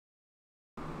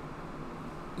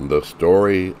The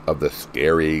story of the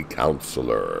scary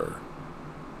counselor.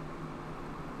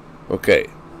 Okay,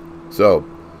 so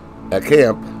at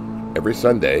camp, every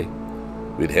Sunday,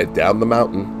 we'd head down the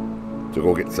mountain to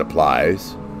go get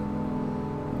supplies,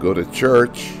 go to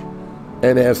church,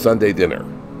 and have Sunday dinner.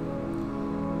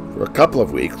 For a couple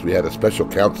of weeks, we had a special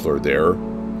counselor there.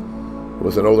 He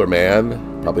was an older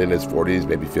man, probably in his 40s,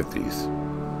 maybe 50s.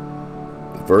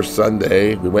 The first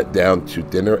Sunday, we went down to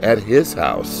dinner at his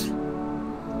house.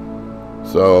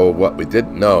 So what we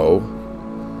didn't know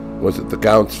was that the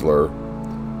counselor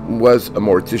was a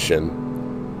mortician,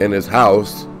 and his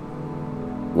house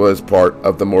was part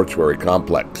of the mortuary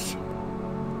complex.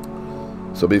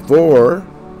 So before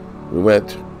we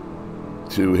went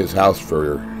to his house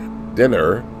for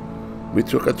dinner, we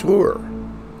took a tour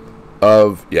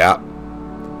of, the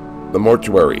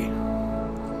mortuary.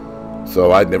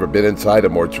 So I'd never been inside a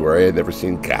mortuary. I'd never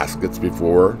seen caskets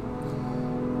before.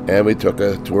 And we took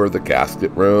a tour of the casket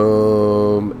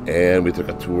room, and we took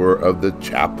a tour of the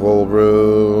chapel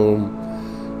room,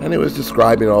 and he was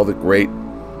describing all the great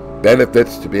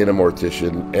benefits to being a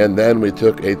mortician. And then we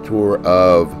took a tour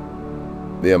of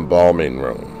the embalming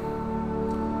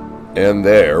room, and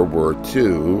there were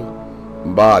two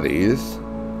bodies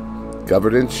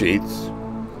covered in sheets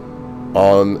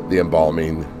on the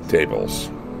embalming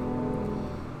tables.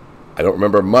 I don't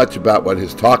remember much about what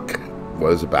his talk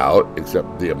was about,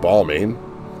 except the embalming.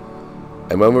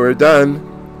 And when we were done,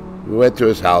 we went to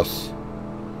his house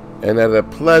and had a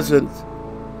pleasant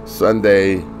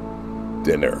Sunday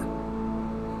dinner.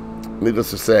 Needless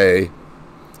to say,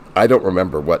 I don't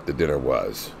remember what the dinner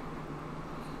was.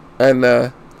 And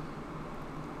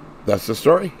that's the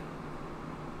story.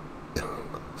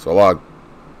 So long.